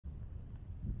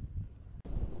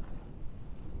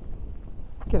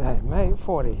G'day mate,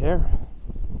 40 here.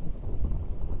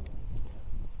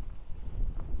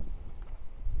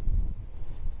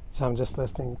 So I'm just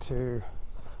listening to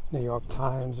New York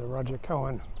Times or Roger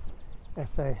Cohen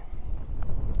essay,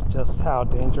 just how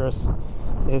dangerous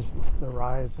is the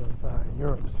rise of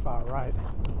Europe's far right.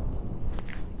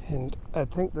 And I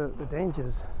think that the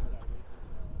dangers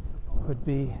would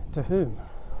be to whom,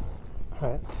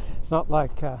 right? It's not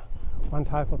like one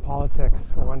type of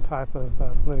politics or one type of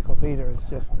political leader is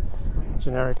just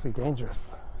generically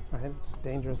dangerous, right? It's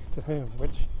dangerous to whom?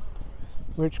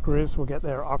 Which groups will get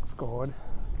their ox gored,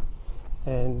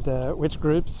 and which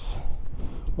groups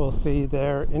will see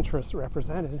their interests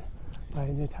represented by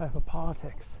a new type of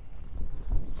politics.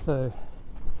 So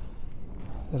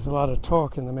there's a lot of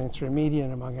talk in the mainstream media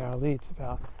and among our elites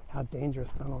about how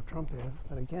dangerous Donald Trump is,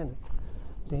 but again, it's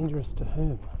dangerous to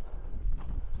whom?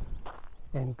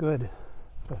 And good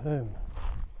for whom?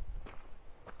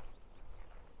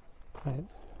 Right?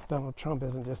 Donald Trump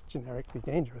isn't just generically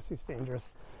dangerous, he's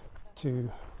dangerous to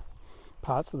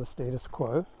parts of the status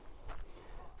quo,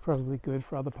 probably good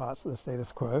for other parts of the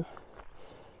status quo.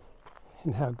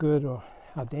 And how good or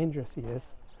how dangerous he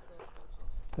is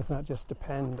does not just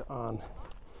depend on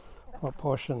what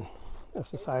portion of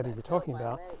society you're talking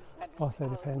about, also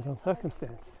depends on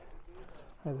circumstance.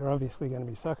 Right? There are obviously going to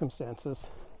be circumstances,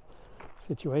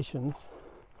 situations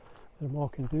that are more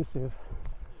conducive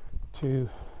to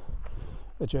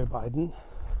a Joe Biden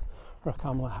or a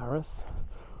Kamala Harris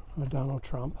or a Donald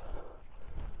Trump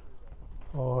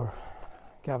or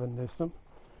Gavin Newsom.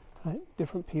 Right?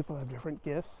 Different people have different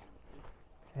gifts,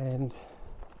 and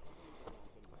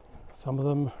some of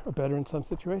them are better in some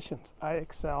situations. I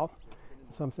excel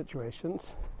in some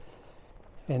situations,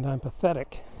 and I'm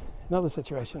pathetic in other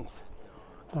situations.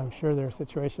 I'm sure there are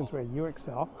situations where you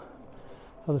excel,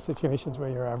 other situations where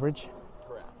you're average,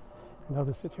 and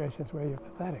other situations where you're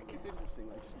pathetic.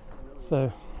 So,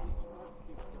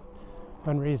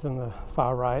 one reason the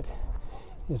far right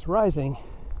is rising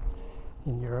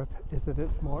in Europe is that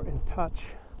it's more in touch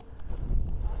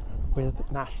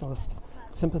with nationalist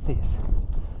sympathies.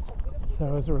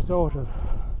 So as a result of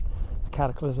the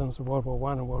cataclysms of World War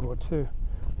I and World War II,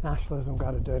 nationalism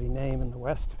got a dirty name in the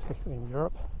West, particularly in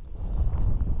Europe.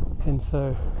 And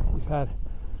so you've had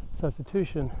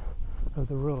substitution of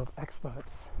the rule of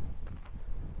experts.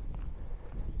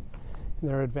 And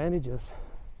there are advantages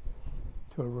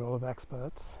to a rule of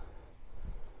experts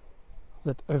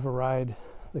that override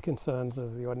the concerns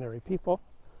of the ordinary people,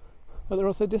 but there are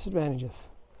also disadvantages.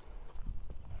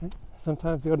 Right?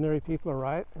 Sometimes the ordinary people are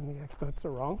right and the experts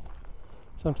are wrong.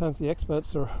 Sometimes the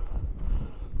experts are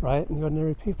right and the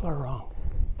ordinary people are wrong.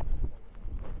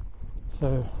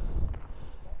 So,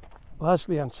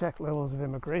 largely unchecked levels of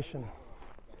immigration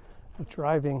are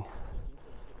driving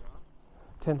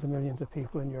tens of millions of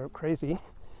people in Europe crazy,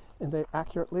 and they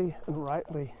accurately and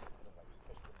rightly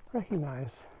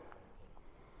recognize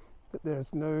that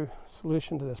there's no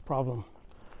solution to this problem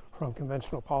from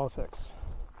conventional politics.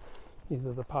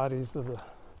 Either the parties of the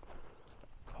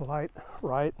polite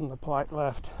right and the polite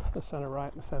left, the center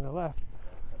right and the center left,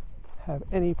 have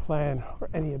any plan or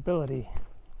any ability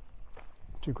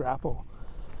to grapple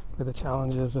with the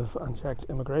challenges of unchecked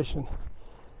immigration.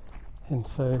 And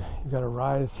so you've got a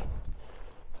rise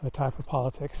of a type of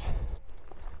politics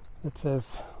that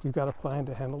says we've got a plan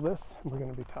to handle this, and we're going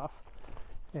to be tough,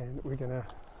 and we're going to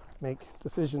make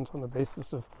decisions on the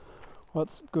basis of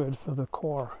what's good for the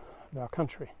core of our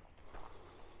country.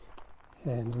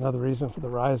 And another reason for the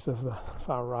rise of the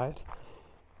far right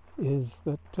is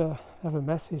that they have a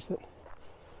message that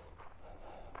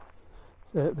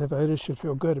their voters should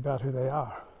feel good about who they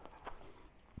are.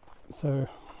 So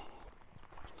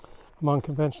among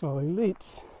conventional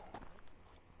elites,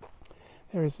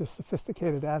 there is this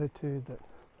sophisticated attitude that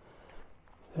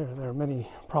there are many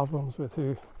problems with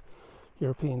who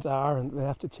Europeans are, and they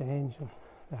have to change, and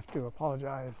they have to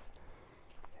apologize,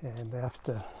 and they have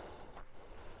to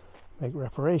make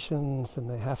reparations, and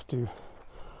they have to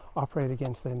operate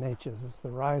against their natures. It's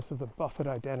the rise of the buffered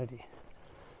identity.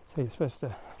 So you're supposed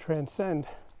to transcend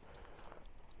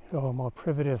more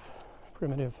primitive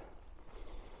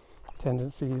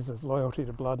tendencies of loyalty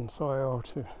to blood and soil,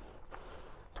 to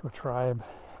a tribe,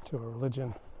 to a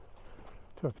religion,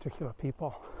 to a particular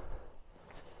people,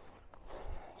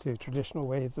 to traditional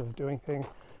ways of doing things,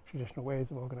 traditional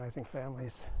ways of organizing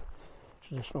families,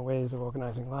 traditional ways of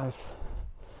organizing life,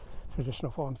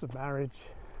 traditional forms of marriage,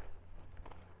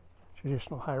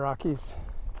 traditional hierarchies.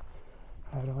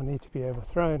 They all need to be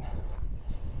overthrown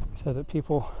so that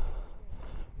people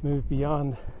move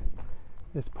beyond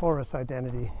this porous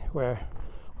identity where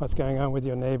what's going on with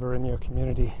your neighbor in your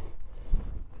community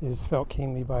is felt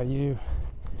keenly by you,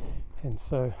 and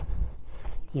so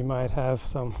you might have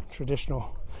some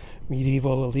traditional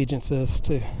medieval allegiances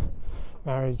to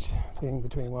marriage being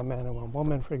between one man and one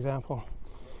woman, for example,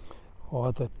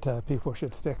 or that people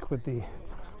should stick with the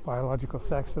biological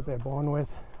sex that they're born with.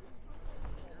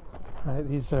 Right?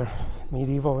 These are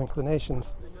medieval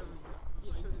inclinations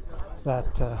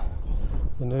that the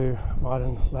new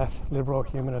modern left liberal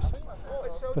humanist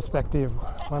perspective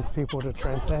wants people to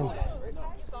transcend.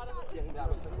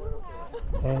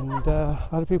 And a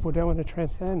lot of people don't want to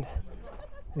transcend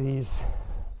these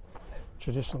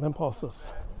traditional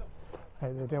impulses.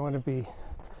 Right? They don't want to be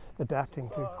adapting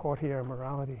to courtier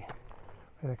morality.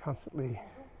 They're constantly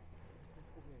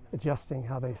adjusting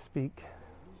how they speak,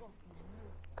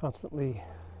 constantly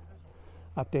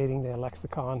updating their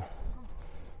lexicon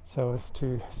so as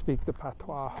to speak the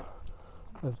patois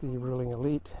of the ruling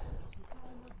elite.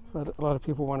 But a lot of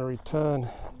people want to return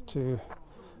to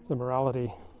the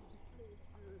morality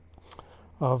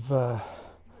of the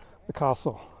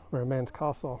castle, where a man's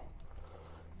castle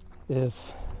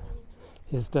is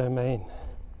his domain.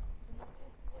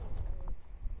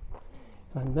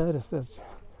 And I notice there's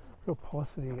real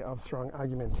paucity of strong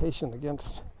argumentation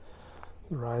against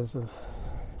the rise of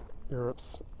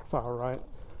Europe's far right,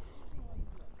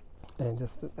 and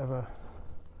just an ever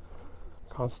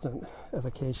constant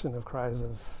evocation of cries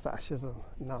of fascism,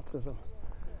 Nazism.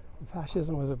 And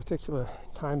fascism was a particular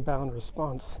time-bound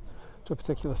response to a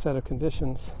particular set of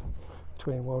conditions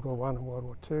between World War I and World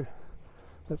War II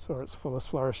that saw its fullest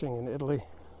flourishing in Italy,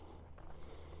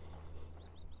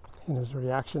 and as a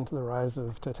reaction to the rise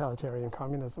of totalitarian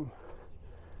communism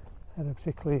at a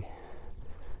particularly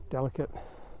delicate,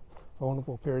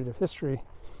 vulnerable period of history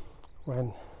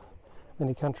when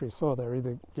many countries saw they're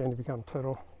either going to become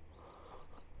total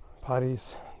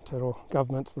parties, total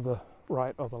governments of the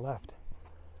right or the left.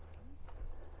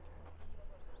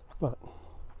 But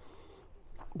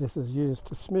this is used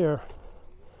to smear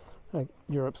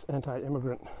Europe's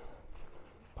anti-immigrant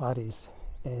parties,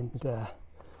 and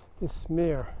this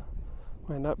smear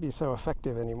might not be so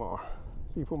effective anymore.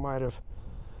 People might have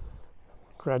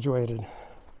graduated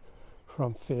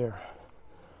from fear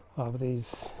of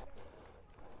these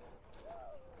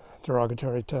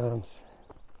derogatory terms.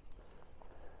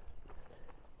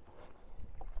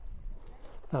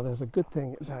 Now, there's a good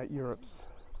thing about Europe's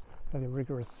fairly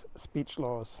rigorous speech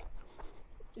laws,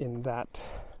 in that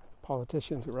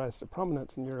politicians who rise to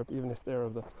prominence in Europe, even if they're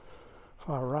of the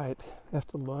far right, have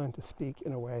to learn to speak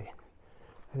in a way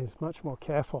that is much more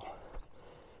careful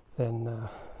than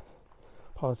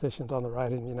politicians on the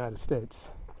right in the United States.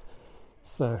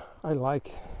 So I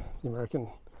like the American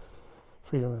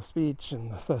freedom of speech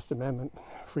and the First Amendment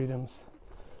freedoms,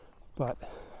 but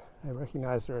I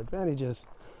recognize there are advantages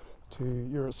to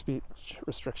Europe's speech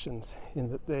restrictions in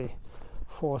that they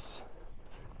force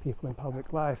people in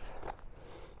public life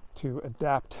to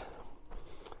adapt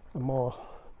a more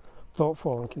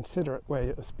thoughtful and considerate way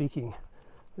of speaking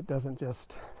that doesn't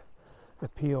just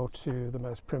appeal to the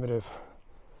most primitive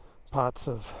parts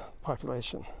of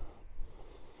population.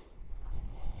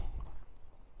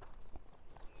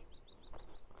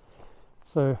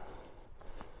 So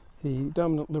the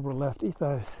dominant liberal left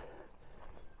ethos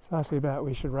is actually about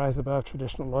we should rise above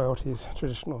traditional loyalties,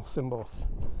 traditional symbols,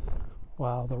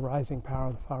 while the rising power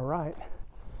of the far right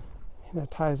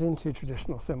ties into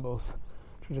traditional symbols,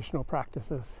 traditional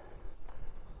practices,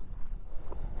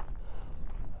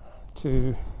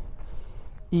 to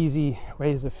easy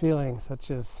ways of feeling, such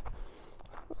as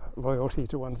loyalty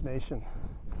to one's nation,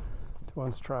 to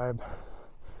one's tribe,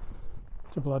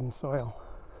 to blood and soil.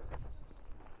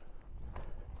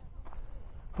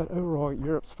 But overall,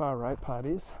 Europe's far-right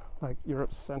parties, like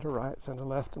Europe's center-right,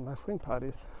 center-left, and left-wing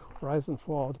parties, rise and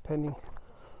fall depending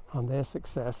on their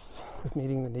success with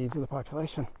meeting the needs of the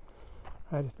population.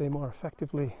 Right? If they more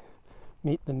effectively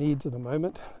meet the needs of the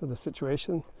moment, of the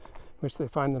situation in which they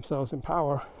find themselves in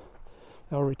power,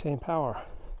 they'll retain power.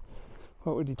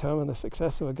 What would determine the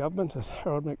success of a government, as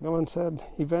Harold Macmillan said,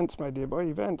 events, my dear boy,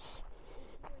 events.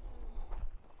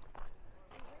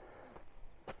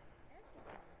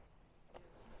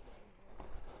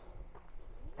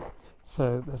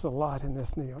 So there's a lot in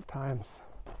this New York Times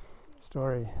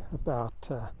story about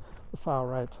the far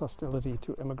right's hostility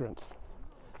to immigrants.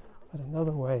 But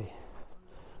another way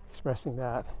of expressing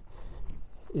that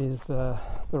is the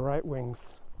right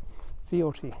wing's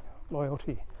fealty,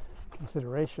 loyalty,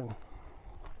 consideration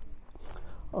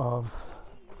of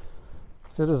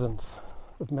citizens,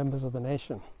 of members of the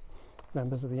nation,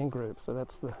 members of the in-group. So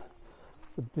that's the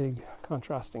big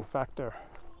contrasting factor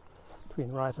between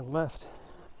right and left,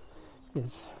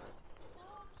 is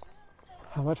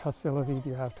How much hostility do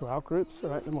you have to outgroups,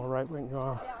 right? The more right-wing you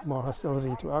are, the more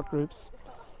hostility to outgroups.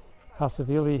 How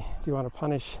severely do you want to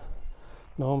punish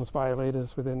norms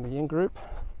violators within the in-group,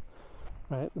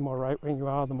 right? The more right-wing you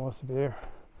are, the more severe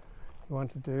you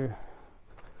want to do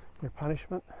your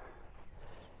punishment.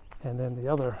 And then the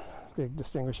other big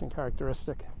distinguishing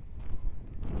characteristic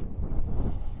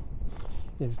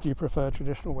is, do you prefer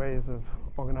traditional ways of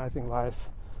organizing life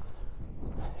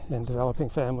and developing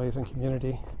families and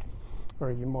community, or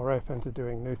are you more open to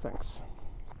doing new things?